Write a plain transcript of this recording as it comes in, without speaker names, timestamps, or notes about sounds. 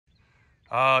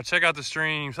Oh, check out the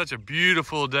stream. Such a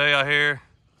beautiful day out here.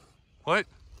 What?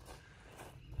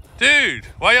 Dude,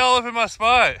 why y'all up in my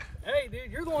spot? Hey,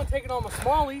 dude, you're the one taking on my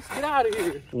Smallies. Get out of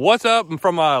here. What's up? I'm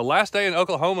from my last day in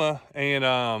Oklahoma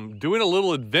and doing a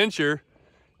little adventure.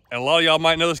 And a lot of y'all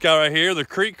might know this guy right here, the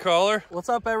creek crawler. What's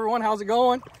up, everyone? How's it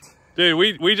going? Dude,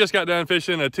 we just got done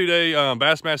fishing a 2-day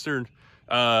Bassmaster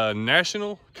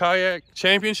National Kayak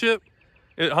Championship.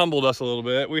 It humbled us a little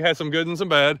bit. We had some good and some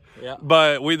bad. Yeah.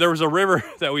 But there was a river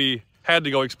that we had to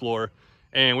go explore.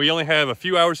 And we only have a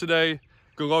few hours today.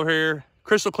 Go over here,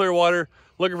 crystal clear water,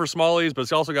 looking for Smallies, but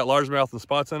it's also got largemouth and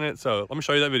spots in it. So let me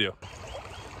show you that video.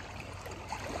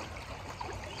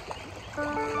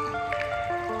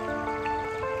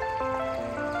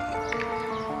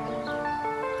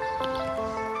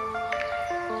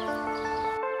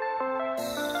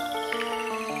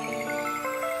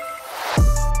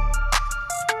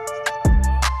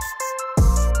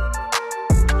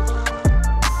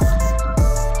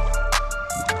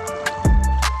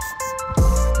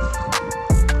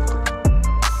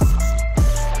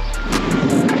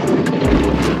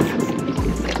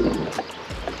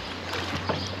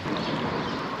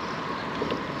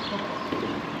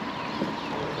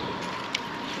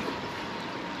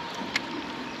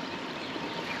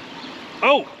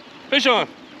 Oh, fish on.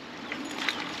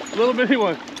 A little bitty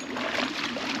one.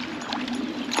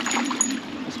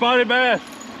 Spotted bass.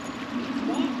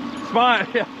 Spot,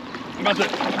 yeah.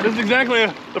 This is exactly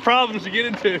the problems to get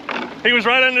into. He was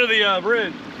right under the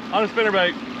bridge on a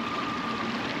spinnerbait.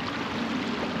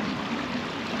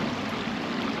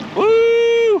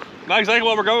 Woo! Not exactly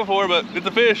what we're going for, but it's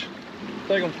a fish.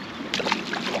 Take him.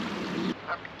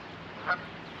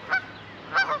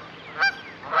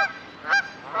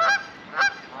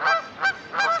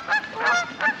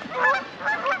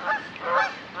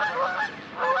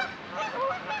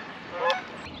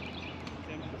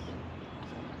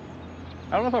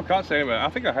 I don't know if I've caught sandbass. I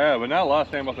think I have, but not a lot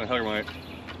of sandbass and huggermite.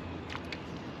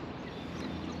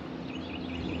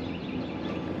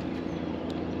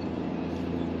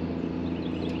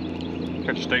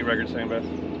 Catch a state record sandbass.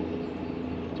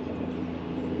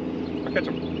 I'll catch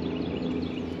them.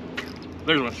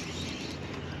 There's one.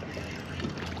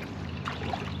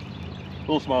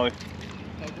 Little smallie.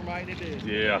 Huggermite it is.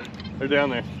 Yeah, they're down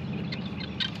there.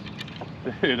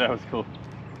 Dude, that was cool.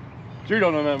 Drew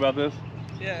don't know nothing about this.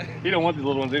 Yeah. He don't want these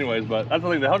little ones anyways, but that's the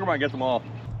thing, the huggermite gets them all.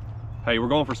 Hey, we're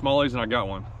going for Smallies and I got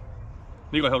one.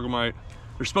 Eagle huggermite.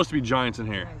 There's supposed to be giants in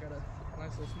here. I got a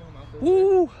nice little smallmouth over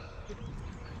Woo!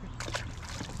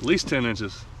 At least 10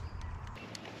 inches.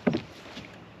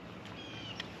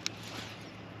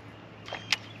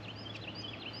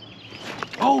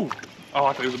 Oh! Oh,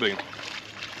 I thought it was a big one.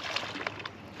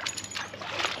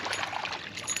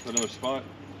 Another spot.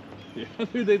 Yeah,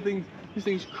 dude, these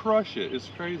things crush it. It's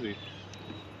crazy.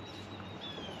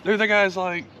 Dude, that guy's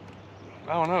like,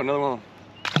 I don't know, another one.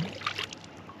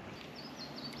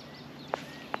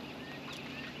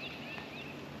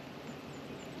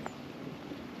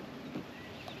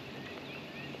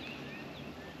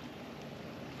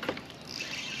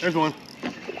 There's one.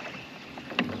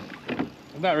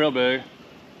 It's not real big.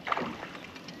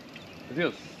 It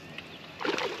is.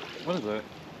 What is that?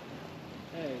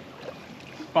 Hey.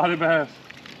 Spotted bass.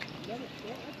 That's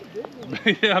a big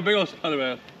one. Yeah, big old spotted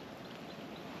bass.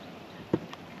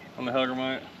 On the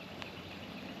huggermite.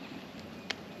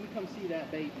 Let me come see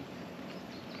that baby.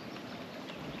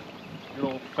 Good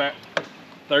old fat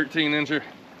 13 incher.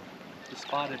 The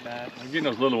spotted bass. I'm getting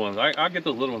those little ones. I get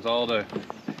those little ones all day.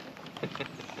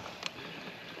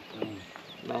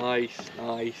 Nice,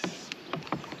 nice.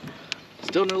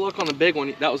 Still no luck on the big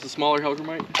one. That was the smaller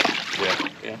huggermite? Yeah.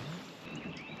 Yeah.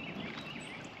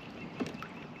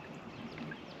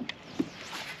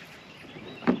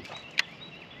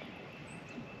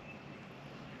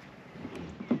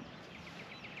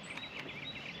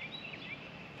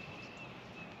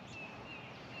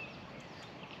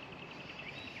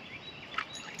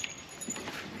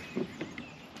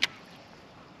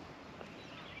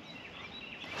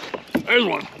 There's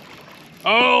one.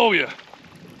 Oh, yeah.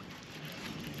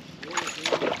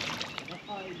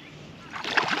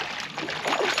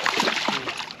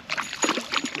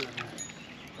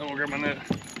 I'm gonna grab my net.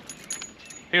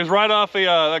 He was right off the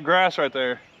that grass right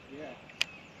there. Yeah.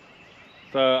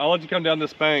 So I'll let you come down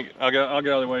this bank. I'll get out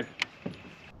of the way.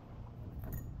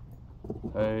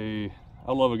 Hey,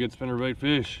 I love a good spinnerbait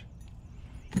fish.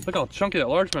 Look how chunky that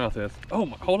largemouth is. Oh,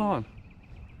 hold on.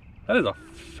 That is a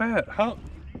fat. How?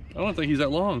 I don't think he's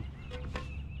that long.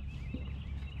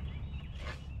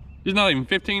 He's not even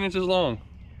 15 inches long.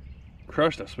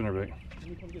 Crushed that spinnerbait. Let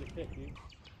me come get a pic, dude.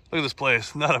 Look at this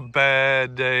place. Not a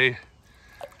bad day.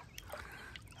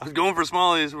 I was going for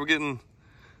smallies. We're getting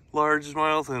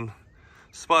largemouth and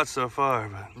spots so far,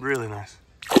 but really nice.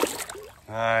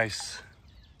 Nice.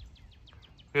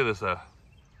 Look at this though.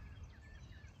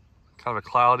 Kind of a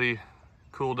cloudy,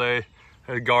 cool day.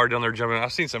 Had a guard down there jumping.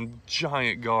 I've seen some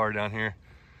giant gar down here,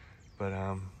 but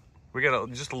we got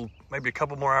maybe a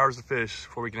couple more hours to fish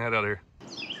before we can head out of here.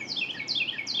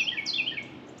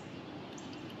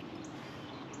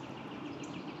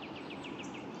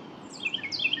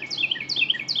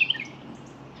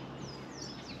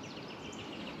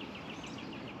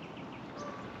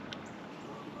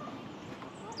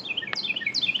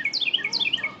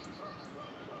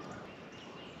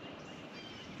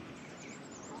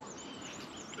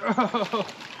 Oh.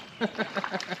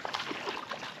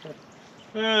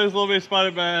 There's a little bit of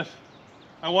spotted bass.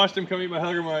 I watched him come eat my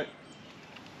huggermite.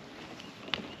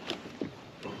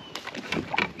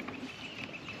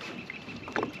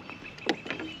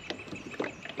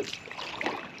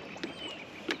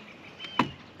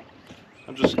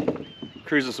 I'm just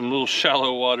cruising some little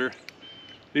shallow water.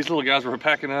 These little guys were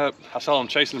packing up. I saw them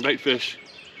chasing the bait fish.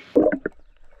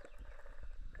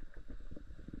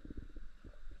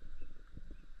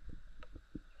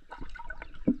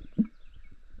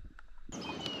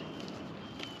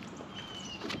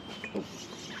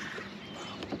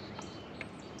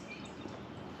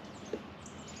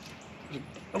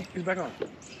 Oh, he's back on. I was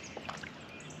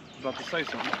about to say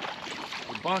something.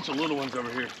 A bunch of little ones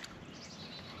over here.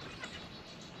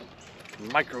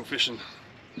 Micro fishing.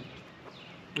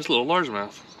 Just a little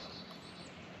largemouth.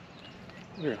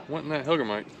 Here, wanting that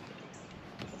huggermite.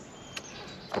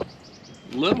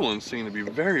 Little ones seem to be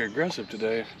very aggressive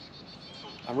today.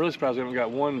 I'm really surprised we haven't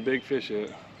got one big fish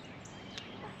yet.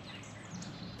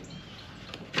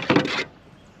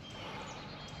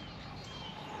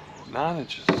 Nine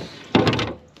inches.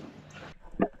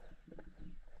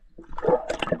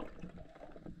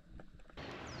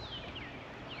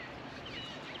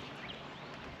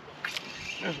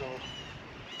 There's one.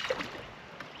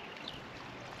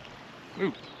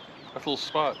 Ooh, that's a little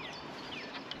spot.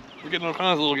 We're getting all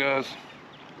kinds of little guys.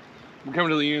 We're coming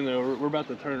to the end though. We're about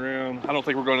to turn around. I don't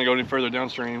think we're going to go any further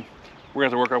downstream. We're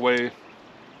going to have to work our way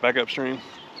back upstream.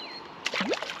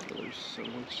 There's so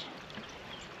much.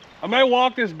 I may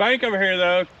walk this bank over here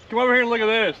though. Come over here and look at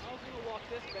this. I was gonna walk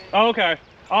this bank. Oh, okay.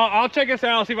 I'll check this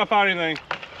out and see if I find anything.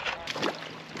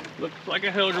 Looks like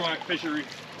a huggermite fishery.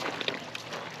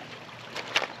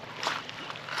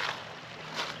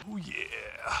 Oh yeah.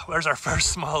 There's our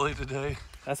first smallie today.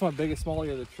 That's my biggest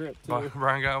smallie of the trip too.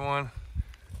 Brian got one.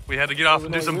 We had to get off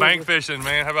and do some bank fishing,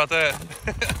 man. How about that?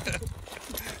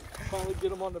 Finally get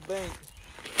them on the bank.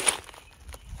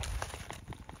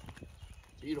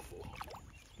 Beautiful.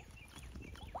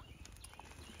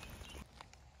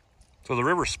 So the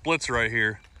river splits right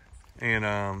here, and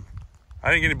I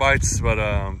didn't get any bites, but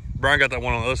Brian got that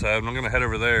one on the other side, and I'm gonna head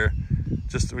over there.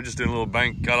 We're just doing a little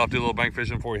bank, got off to do a little bank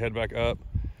fishing before we head back up.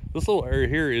 This little area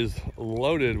here is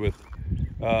loaded with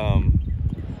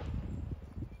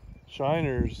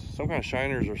shiners, some kind of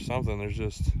shiners or something. There's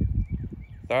just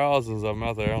thousands of them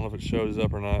out there. I don't know if it shows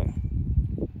up or not.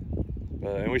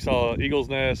 And we saw eagle's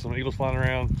nest, some eagles flying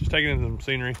around, just taking in some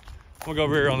scenery. We'll go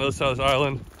over here on the other side of this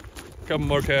island. A couple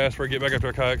more casts before we get back up to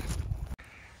our kayak.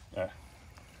 Yeah.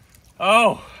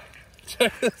 Oh,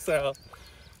 check this out.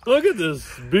 Look at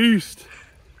this beast.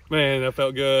 Man, that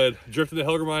felt good. Drifting the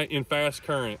huggermite in fast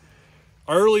current.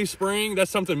 Early spring, that's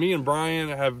something me and Brian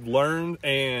have learned,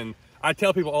 and I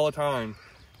tell people all the time,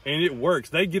 and it works.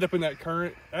 They get up in that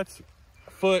current, that's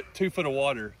a foot, 2 foot of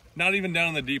water, not even down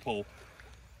in the deep hole.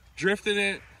 Drifting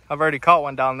it. I've already caught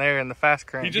one down there in the fast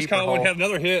current. He just caught one, had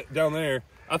another hit down there.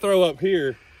 I throw up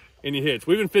here, and he hits.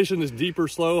 We've been fishing this deeper,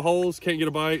 slow holes, can't get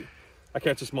a bite. I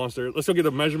catch this monster. Let's go get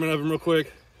a measurement of him real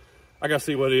quick. I gotta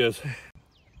see what he is.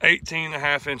 18.5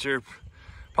 incher,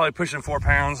 probably pushing 4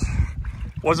 pounds.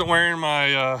 Wasn't wearing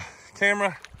my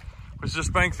camera, was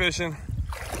just bank fishing.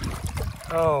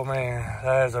 Oh man,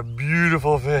 that is a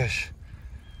beautiful fish.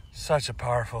 Such a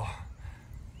powerful.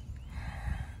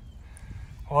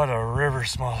 What a river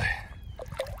smallie.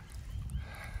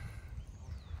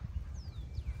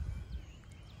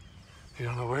 You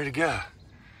don't know where to go.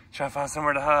 Try to find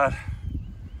somewhere to hide.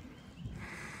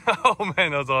 Oh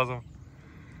man, that's awesome.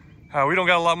 We don't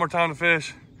got a lot more time to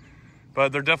fish,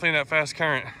 but they're definitely in that fast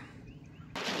current.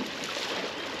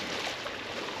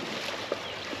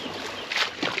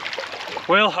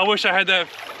 Well, I wish I had that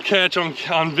catch on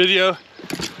video,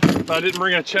 but I didn't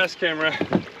bring a chest camera.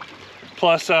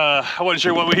 Plus, I wasn't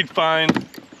sure what we'd find.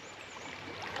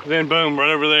 Then boom, right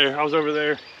over there. I was over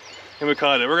there and we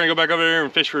caught it. We're gonna go back over there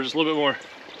and fish for just a little bit more.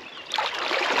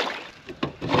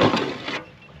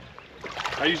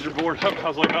 I used your board up. I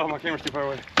was like, oh, my camera's too far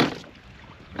away. All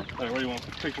right, what do you want?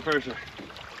 Picture first or?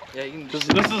 Yeah, you can This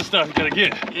is the stuff you gotta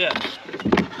get. Yeah.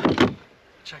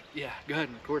 Check. Yeah, go ahead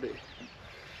and record it.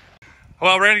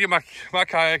 Well, I ran to get my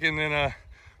kayak, and then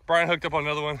Brian hooked up on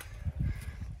another one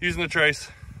using the trace.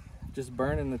 Just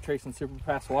burning the trace in super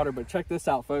fast water, but check this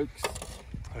out, folks.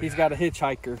 He's got a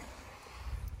hitchhiker.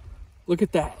 Look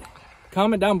at that.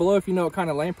 Comment down below if you know what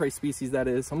kind of lamprey species that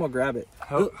is. I'm gonna grab it.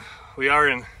 Oh, we are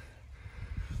in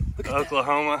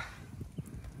Oklahoma.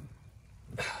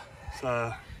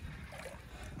 So,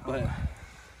 but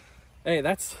hey,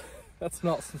 that's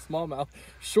not some smallmouth.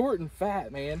 Short and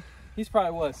fat, man. He's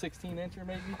probably what, 16-incher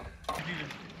maybe?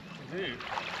 Dude.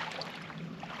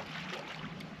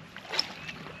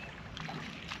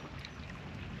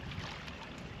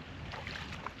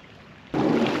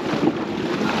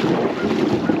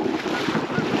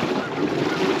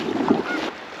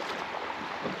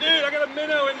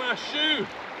 Shoe.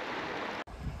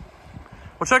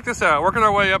 Well, check this out. Working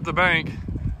our way up the bank,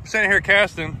 standing here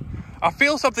casting. I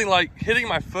feel something like hitting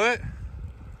my foot.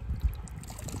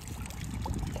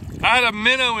 I had a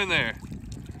minnow in there.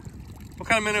 What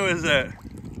kind of minnow is that?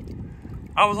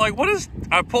 I was like, what is?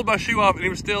 I pulled my shoe off and he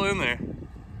was still in there.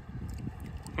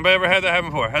 Anybody ever had that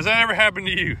happen before? Has that ever happened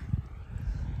to you?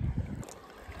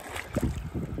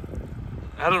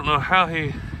 I don't know how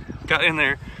he got in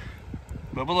there,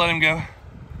 but we'll let him go.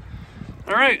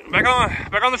 All right, back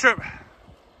on the trip.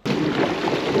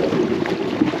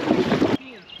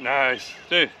 Nice,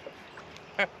 dude.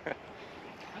 That's a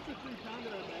 3-pounder,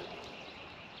 I bet.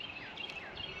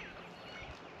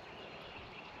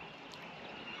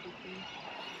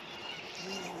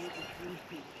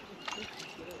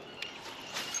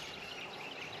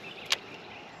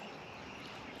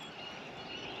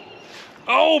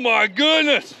 Oh my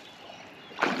goodness!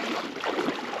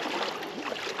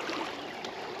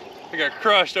 I got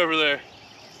crushed over there.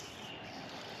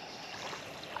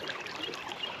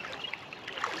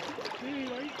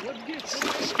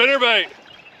 Spinnerbait.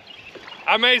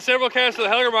 I made several casts with a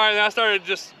Helgermite, and I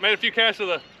made a few casts with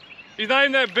a. He's not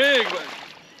even that big, but.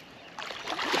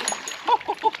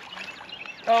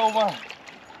 Oh my.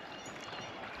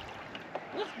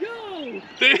 Let's go.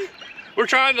 Dude, we're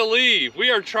trying to leave. We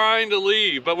are trying to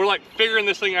leave, but we're like figuring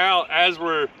this thing out as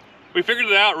we figured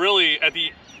it out really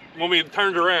when we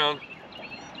turned around.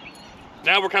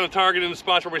 Now we're kind of targeting the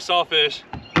spots where we saw fish.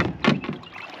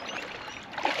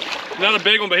 Not a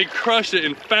big one, but he crushed it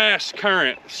in fast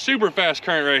current, super fast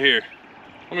current right here.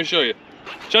 Let me show you.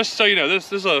 Just so you know,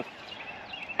 this is I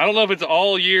don't know if it's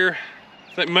all year.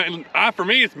 For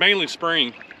me, it's mainly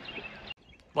spring.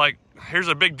 Like, here's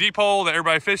a big deep hole that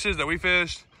everybody fishes, that we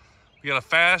fished. We got a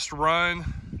fast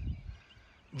run,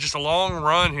 just a long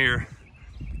run here,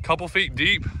 a couple feet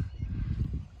deep.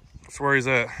 That's where he's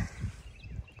at.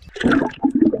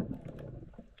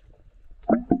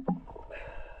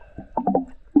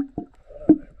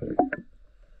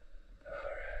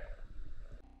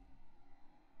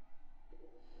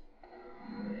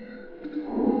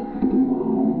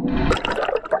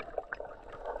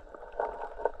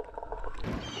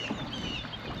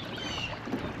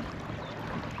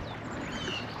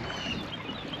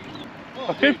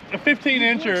 A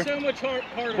 15-incher. So much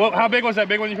harder. Well, how big was that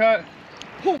big one you caught?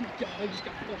 Oh my God, I just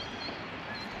got close.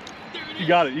 You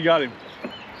got it. You got him.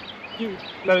 Dude,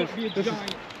 This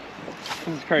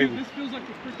is crazy. Dude, this feels like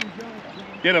a freaking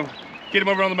giant. Get him. Get him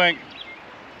over on the bank.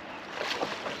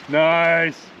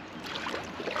 Nice.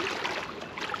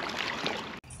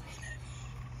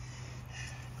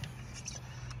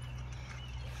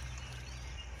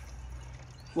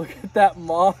 Look at that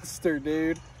monster,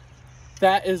 dude.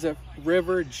 That is a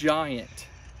river giant.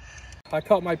 I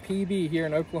caught my PB here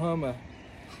in Oklahoma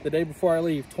the day before I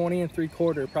leave, 20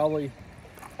 3/4, probably,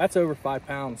 that's over 5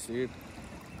 pounds, dude.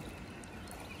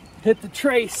 Hit the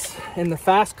trace in the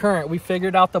fast current. We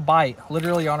figured out the bite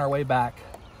literally on our way back.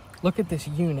 Look at this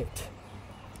unit.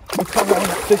 Look how long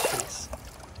that fish is.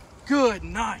 Good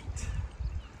night.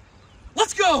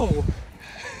 Let's go.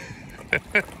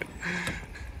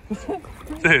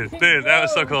 Dude, that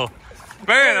was so cool.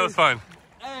 Man, that was fun.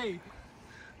 Hey,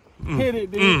 hit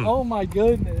it, dude. Oh my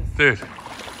goodness. Dude.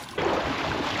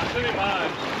 I sent him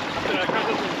mine. I said, I caught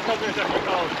this one a couple minutes after you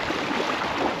called.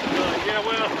 Like, yeah,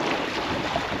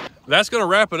 well. That's going to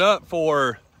wrap it up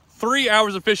for 3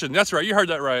 hours of fishing. That's right, you heard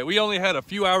that right. We only had a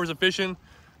few hours of fishing,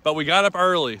 but we got up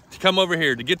early to come over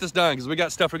here to get this done because we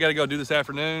got stuff we got to go do this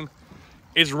afternoon.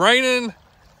 It's raining.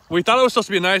 We thought it was supposed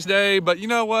to be a nice day, but you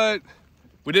know what?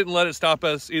 We didn't let it stop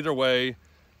us either way.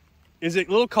 Is it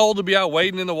a little cold to be out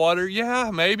wading in the water?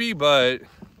 Yeah, maybe, but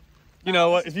you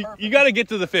know what? If you got to get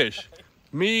to the fish.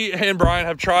 me and Brian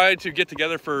have tried to get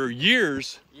together for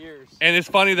years. And it's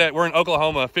funny that we're in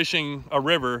Oklahoma fishing a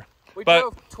river. We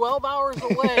drove 12 hours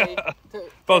away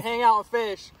to hang out and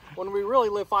fish when we really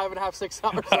live 5.5, 6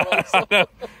 hours away. So.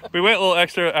 We went a little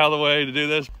extra out of the way to do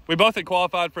this. We both had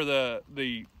qualified for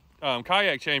the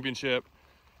Kayak Championship,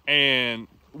 and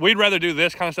we'd rather do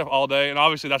this kind of stuff all day. And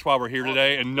obviously that's why we're here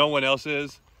today and no one else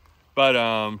is. But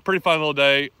pretty fun little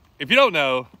day. If you don't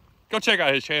know, go check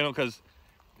out his channel because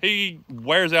he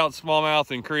wears out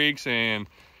smallmouth and creeks, and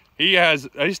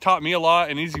he's taught me a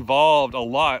lot, and he's evolved a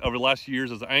lot over the last few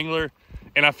years as an angler.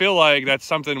 And I feel like that's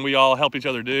something we all help each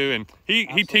other do. And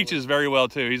he teaches very well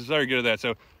too. He's very good at that.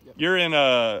 So you're in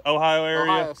Ohio area?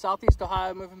 Ohio, southeast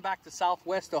Ohio, moving back to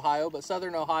southwest Ohio, but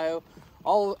southern Ohio.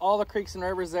 All the creeks and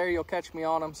rivers there, you'll catch me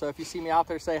on them. So if you see me out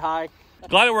there, say hi.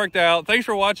 Glad it worked out. Thanks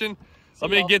for watching. Let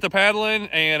me get to paddling,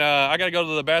 and I got to go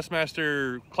to the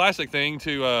Bassmaster Classic thing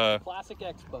to Classic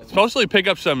Expo. Supposedly pick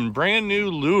up some brand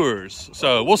new lures.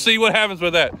 So we'll see what happens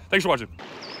with that. Thanks for watching.